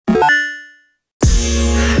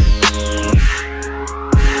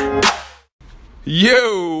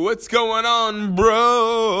Yo, what's going on, bro?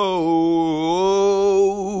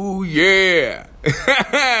 Yeah.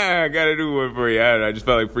 I gotta do one for you. I just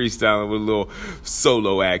felt like freestyling with a little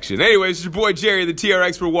solo action. Anyways, it's your boy Jerry, the TR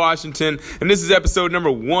Expert Washington, and this is episode number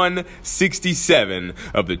 167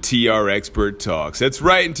 of the TR Expert Talks. That's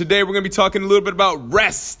right, and today we're gonna be talking a little bit about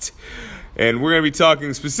rest. And we're gonna be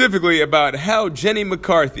talking specifically about how Jenny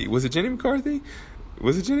McCarthy, was it Jenny McCarthy?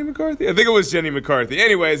 I think it was Jenny McCarthy.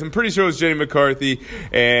 Anyways, I'm pretty sure it was Jenny McCarthy.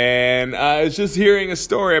 And I was just hearing a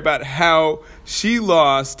story about how she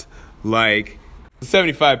lost like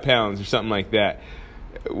 75 pounds or something like that.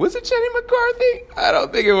 Was it Jenny McCarthy? I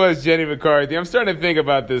don't think it was Jenny McCarthy. I'm starting to think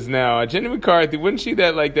about this now. Jenny McCarthy, wasn't she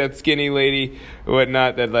that skinny lady or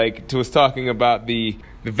whatnot that was talking about the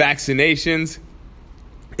vaccinations?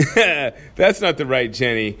 That's not the right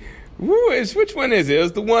Jenny. Which one is it? It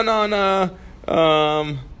was the one on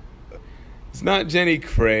it's not Jenny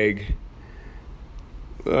Craig.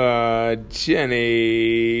 Jenny,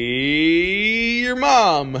 your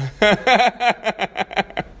mom. I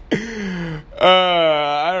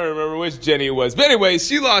don't remember which Jenny it was. But anyway,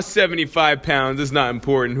 she lost 75 pounds. It's not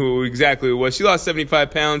important who exactly it was. She lost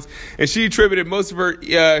 75 pounds, and she attributed most of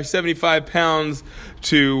her 75 pounds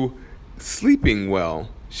to sleeping well.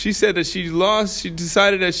 She said that she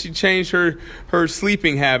decided that she changed her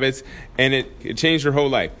sleeping habits, and it changed her whole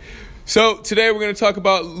life. So today we're going to talk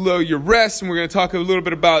about your rest, and we're going to talk a little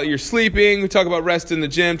bit about your sleeping. We talk about rest in the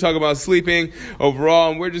gym, talk about sleeping overall,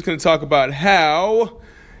 and we're just going to talk about how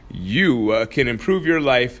you can improve your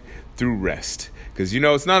life through rest. Because,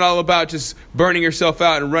 it's not all about just burning yourself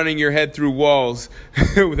out and running your head through walls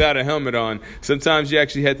without a helmet on. Sometimes you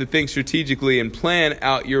actually have to think strategically and plan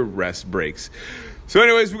out your rest breaks. So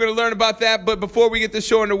anyways, we're going to learn about that. But before we get the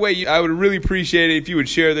show underway, I would really appreciate it if you would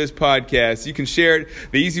share this podcast. You can share it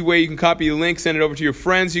the easy way. You can copy the link, send it over to your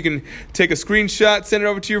friends. You can take a screenshot, send it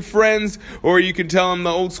over to your friends. Or you can tell them the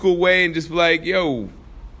old school way and just be like, yo,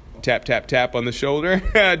 tap, tap, tap on the shoulder.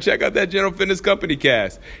 Check out that General Fitness Company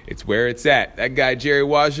cast. It's where it's at. That guy, Jerry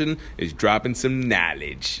Washington, is dropping some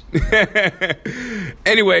knowledge.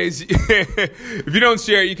 Anyways, if you don't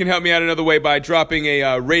share it, you can help me out another way by dropping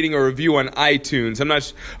a rating or review on iTunes.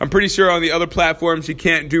 I'm pretty sure on the other platforms you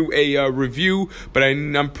can't do a review, but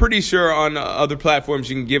I'm pretty sure on other platforms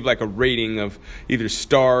you can give like a rating of either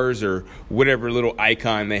stars or whatever little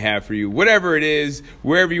icon they have for you. Whatever it is,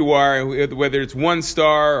 wherever you are, whether it's 1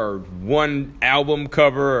 star or one album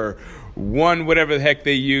cover or one whatever the heck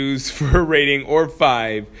they use for a rating, or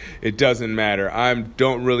 5, it doesn't matter. I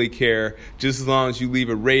don't really care, just as long as you leave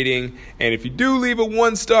a rating. And if you do leave a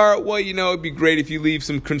 1 star, well, it'd be great if you leave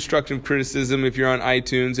some constructive criticism if you're on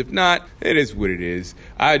iTunes. If not, it is what it is.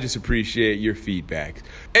 I just appreciate your feedback.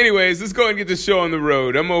 Anyways, let's go and get the show on the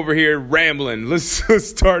road. I'm over here rambling. Let's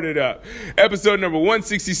start it up. Episode number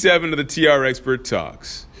 167 of the TR Expert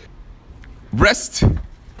Talks. Rest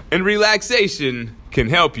and relaxation can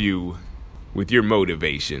help you with your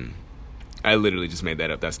motivation. I literally just made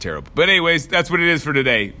that up. That's terrible. But anyways, that's what it is for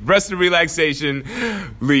today. Rest and relaxation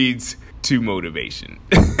leads to motivation.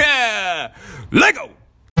 Lego!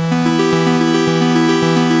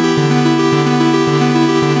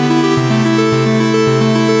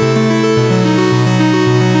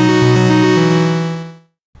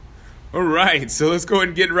 All right, so let's go ahead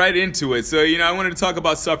and get right into it. So, I wanted to talk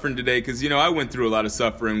about suffering today because, I went through a lot of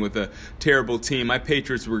suffering with a terrible team. My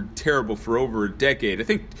Patriots were terrible for over a decade. I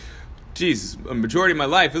think, a majority of my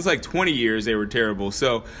life, it was like 20 years they were terrible.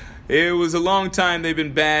 So it was a long time they've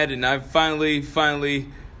been bad, and I finally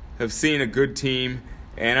have seen a good team,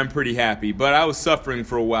 and I'm pretty happy. But I was suffering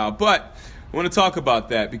for a while. But I want to talk about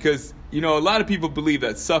that because, a lot of people believe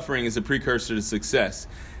that suffering is a precursor to success.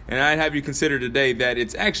 And I'd have you consider today that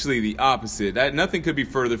it's actually the opposite. That nothing could be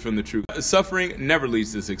further from the truth. Suffering never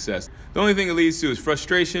leads to success. The only thing it leads to is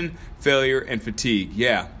frustration, failure, and fatigue.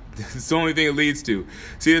 Yeah, it's the only thing it leads to.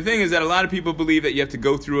 See, the thing is that a lot of people believe that you have to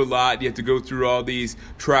go through a lot. You have to go through all these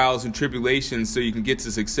trials and tribulations so you can get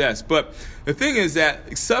to success. But the thing is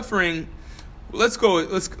that suffering... Let's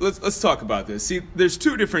talk about this. See, there's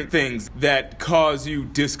 2 different things that cause you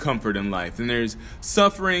discomfort in life. And there's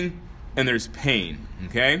suffering and there's pain,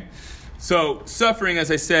 okay? So suffering,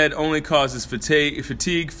 as I said, only causes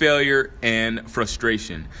fatigue, failure, and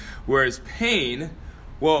frustration. Whereas pain,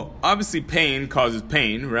 well, obviously pain causes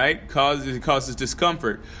pain, right? It causes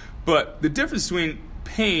discomfort. But the difference between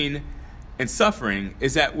pain and suffering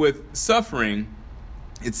is that with suffering,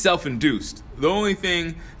 it's self-induced. The only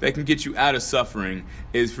thing that can get you out of suffering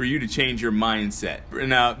is for you to change your mindset.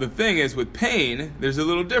 Now, the thing is, with pain, there's a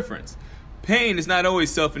little difference. Pain is not always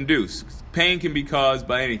self-induced. Pain can be caused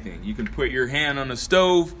by anything. You can put your hand on a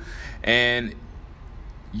stove and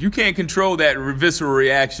you can't control that visceral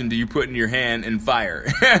reaction to you putting your hand in fire.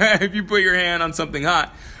 If you put your hand on something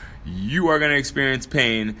hot, you are going to experience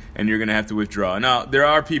pain and you're going to have to withdraw. Now, there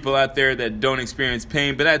are people out there that don't experience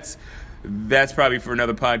pain, but that's probably for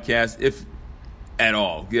another podcast, if at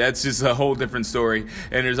all. That's just a whole different story.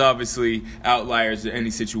 And there's obviously outliers in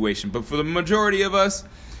any situation. But for the majority of us,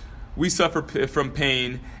 we suffer from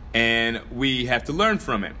pain and we have to learn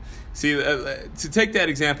from it. See, to take that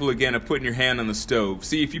example again of putting your hand on the stove.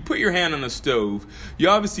 See, if you put your hand on the stove, you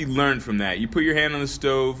obviously learn from that. You put your hand on the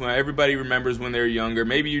stove. Everybody remembers when they were younger.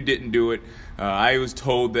 Maybe you didn't do it. I was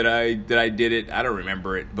told that I did it. I don't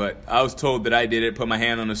remember it, but I was told that I did it. Put my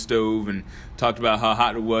hand on the stove and talked about how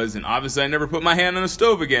hot it was. And obviously, I never put my hand on the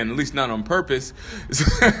stove again. At least not on purpose.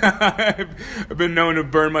 I've been known to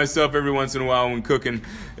burn myself every once in a while when cooking.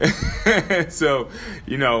 So,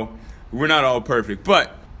 we're not all perfect,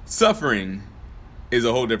 but suffering is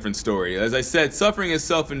a whole different story. As I said, suffering is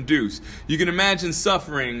self-induced. You can imagine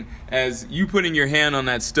suffering as you putting your hand on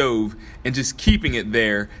that stove and just keeping it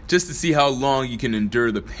there just to see how long you can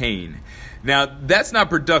endure the pain. Now, that's not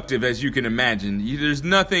productive, as you can imagine. There's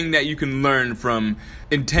nothing that you can learn from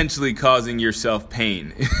intentionally causing yourself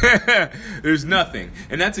pain. There's nothing.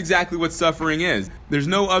 And that's exactly what suffering is. There's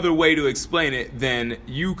no other way to explain it than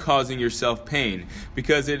you causing yourself pain,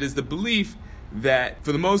 because it is the belief that,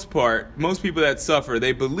 for the most part, most people that suffer,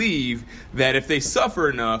 they believe that if they suffer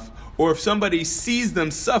enough, or if somebody sees them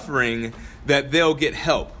suffering, that they'll get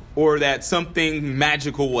help, or that something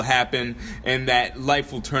magical will happen and that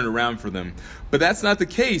life will turn around for them. But that's not the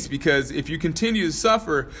case, because if you continue to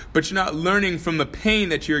suffer, but you're not learning from the pain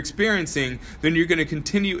that you're experiencing, then you're going to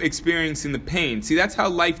continue experiencing the pain. See, that's how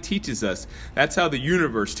life teaches us. That's how the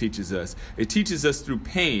universe teaches us. It teaches us through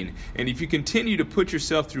pain. And if you continue to put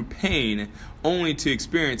yourself through pain only to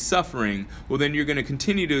experience suffering, well, then you're going to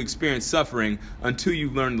continue to experience suffering until you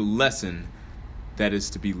learn the lesson that is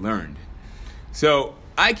to be learned. So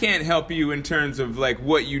I can't help you in terms of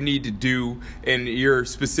what you need to do in your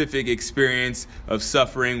specific experience of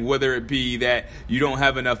suffering, whether it be that you don't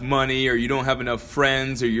have enough money, or you don't have enough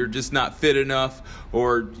friends, or you're just not fit enough,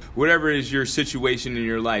 or whatever is your situation in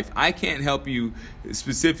your life. I can't help you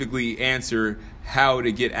specifically answer how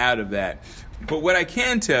to get out of that. But what I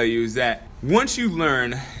can tell you is that once you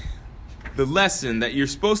learn the lesson that you're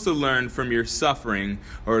supposed to learn from your suffering,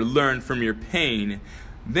 or learn from your pain,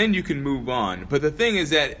 then you can move on. But the thing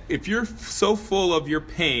is that if you're so full of your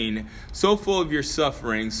pain, so full of your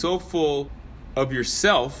suffering, so full of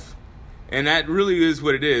yourself, and that really is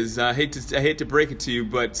what it is. I hate to break it to you,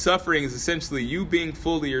 but suffering is essentially you being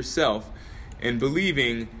full of yourself and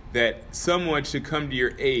believing that someone should come to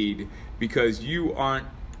your aid because you aren't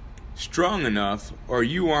strong enough, or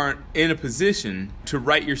you aren't in a position to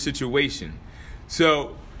right your situation.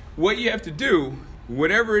 So what you have to do,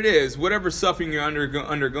 whatever it is, whatever suffering you're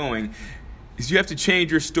undergoing, is you have to change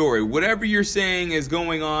your story. Whatever you're saying is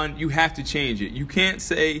going on, you have to change it. You can't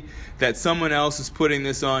say that someone else is putting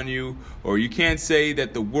this on you, or you can't say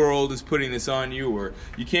that the world is putting this on you, or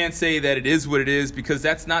you can't say that it is what it is, because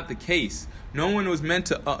that's not the case. No one was meant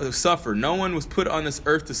to suffer. No one was put on this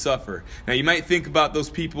earth to suffer. Now, you might think about those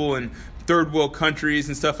people in third world countries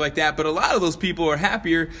and stuff like that, but a lot of those people are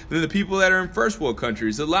happier than the people that are in first world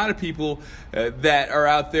countries. A lot of people that are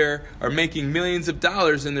out there are making millions of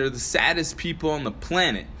dollars, and they're the saddest people on the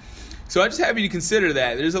planet. So I just have you to consider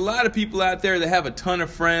that. There's a lot of people out there that have a ton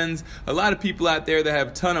of friends, a lot of people out there that have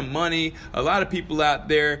a ton of money, a lot of people out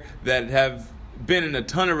there that have been in a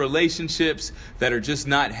ton of relationships that are just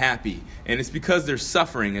not happy. And it's because they're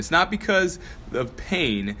suffering. It's not because of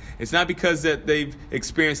pain. It's not because that they've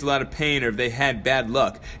experienced a lot of pain or they had bad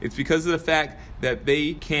luck. It's because of the fact that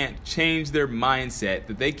they can't change their mindset,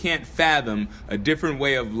 that they can't fathom a different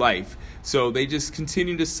way of life. So they just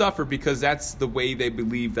continue to suffer because that's the way they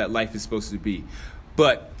believe that life is supposed to be.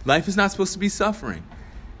 But life is not supposed to be suffering.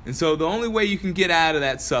 And so the only way you can get out of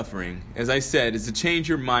that suffering, as I said, is to change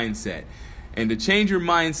your mindset. And to change your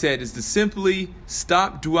mindset is to simply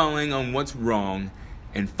stop dwelling on what's wrong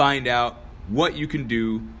and find out what you can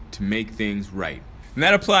do to make things right. And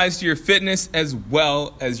that applies to your fitness as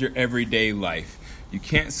well as your everyday life. You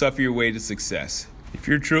can't suffer your way to success. If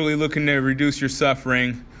you're truly looking to reduce your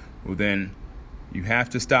suffering, well then you have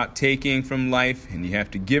to stop taking from life, and you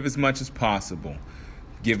have to give as much as possible.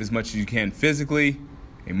 Give as much as you can physically,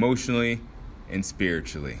 emotionally, and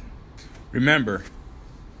spiritually. Remember,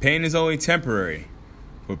 pain is only temporary,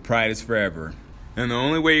 but pride is forever. And the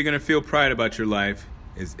only way you're going to feel pride about your life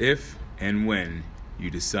is if and when you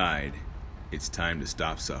decide it's time to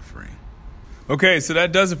stop suffering. Okay, so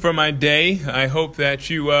that does it for my day. I hope that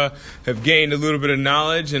you have gained a little bit of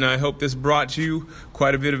knowledge, and I hope this brought you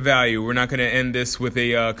quite a bit of value. We're not going to end this with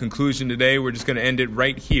a conclusion today. We're just going to end it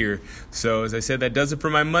right here. So as I said, that does it for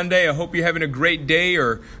my Monday. I hope you're having a great day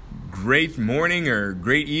or great morning or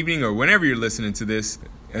great evening or whenever you're listening to this.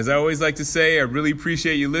 As I always like to say, I really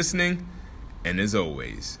appreciate you listening. And as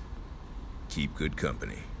always, keep good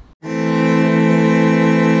company.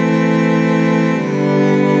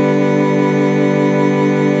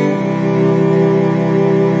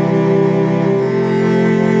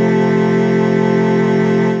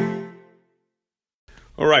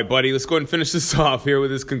 All right, buddy, let's go ahead and finish this off here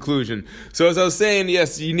with this conclusion. So as I was saying,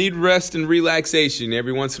 yes, you need rest and relaxation.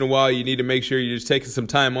 Every once in a while, you need to make sure you're just taking some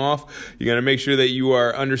time off. You got to make sure that you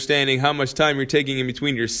are understanding how much time you're taking in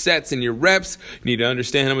between your sets and your reps. You need to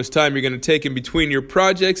understand how much time you're going to take in between your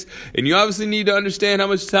projects. And you obviously need to understand how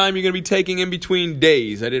much time you're going to be taking in between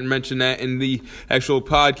days. I didn't mention that in the actual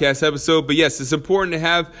podcast episode. But yes, it's important to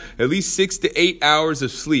have at least 6 to 8 hours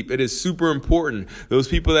of sleep. It is super important. Those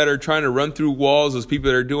people that are trying to run through walls, those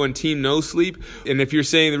people that are doing team no sleep, and if you're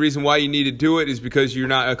saying the reason why you need to do it is because you're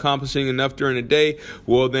not accomplishing enough during the day,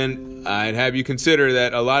 well then I'd have you consider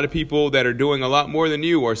that a lot of people that are doing a lot more than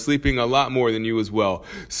you are sleeping a lot more than you as well.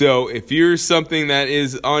 So if you're something that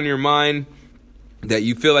is on your mind that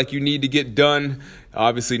you feel like you need to get done,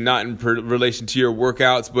 obviously not in relation to your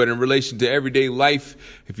workouts, but in relation to everyday life,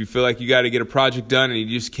 if you feel like you got to get a project done and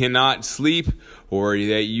you just cannot sleep, or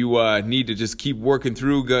that you need to just keep working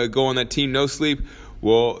through, go on that team no sleep,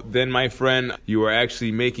 well, then, my friend, you are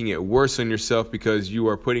actually making it worse on yourself because you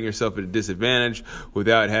are putting yourself at a disadvantage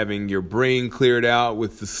without having your brain cleared out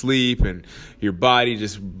with the sleep, and your body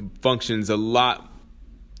just functions a lot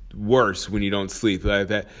worse when you don't sleep. Like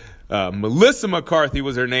that. Melissa McCarthy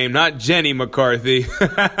was her name, not Jenny McCarthy.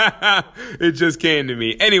 It just came to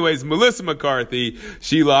me. Anyways, Melissa McCarthy,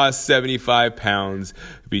 she lost 75 pounds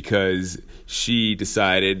because she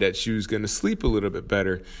decided that she was going to sleep a little bit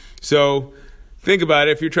better. So think about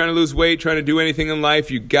it. If you're trying to lose weight, trying to do anything in life,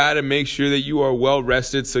 you got to make sure that you are well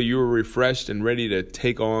rested so you are refreshed and ready to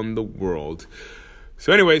take on the world.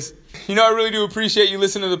 So anyways, I really do appreciate you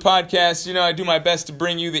listening to the podcast. I do my best to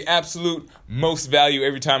bring you the absolute most value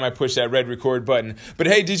every time I push that red record button. But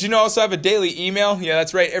hey, did you know I also have a daily email? Yeah,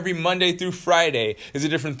 that's right. Every Monday through Friday is a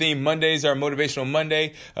different theme. Mondays are Motivational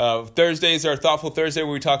Monday. Thursdays are Thoughtful Thursday,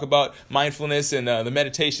 where we talk about mindfulness and the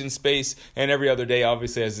meditation space. And every other day,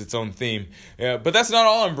 obviously, has its own theme. But that's not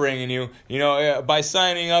all I'm bringing you. By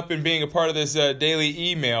signing up and being a part of this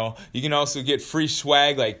daily email, you can also get free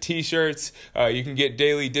swag like T-shirts. You can get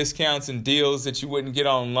daily discounts and deals that you wouldn't get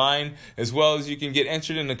online, as well as you can get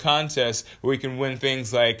entered in the contest where you can win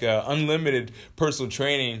things like unlimited personal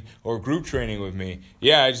training or group training with me.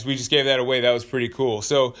 Yeah, we just gave that away. That was pretty cool.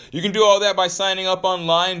 So you can do all that by signing up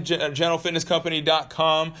online,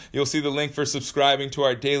 GentleFitnessCompany.com. You'll see the link for subscribing to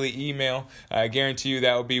our daily email. I guarantee you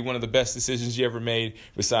that will be one of the best decisions you ever made,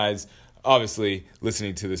 besides obviously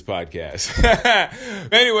listening to this podcast.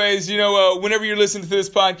 Anyways, whenever you're listening to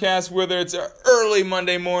this podcast, whether it's early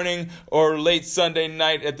Monday morning or late Sunday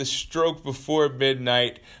night at the stroke before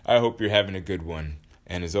midnight, I hope you're having a good one.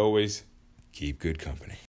 And as always, keep good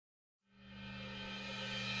company.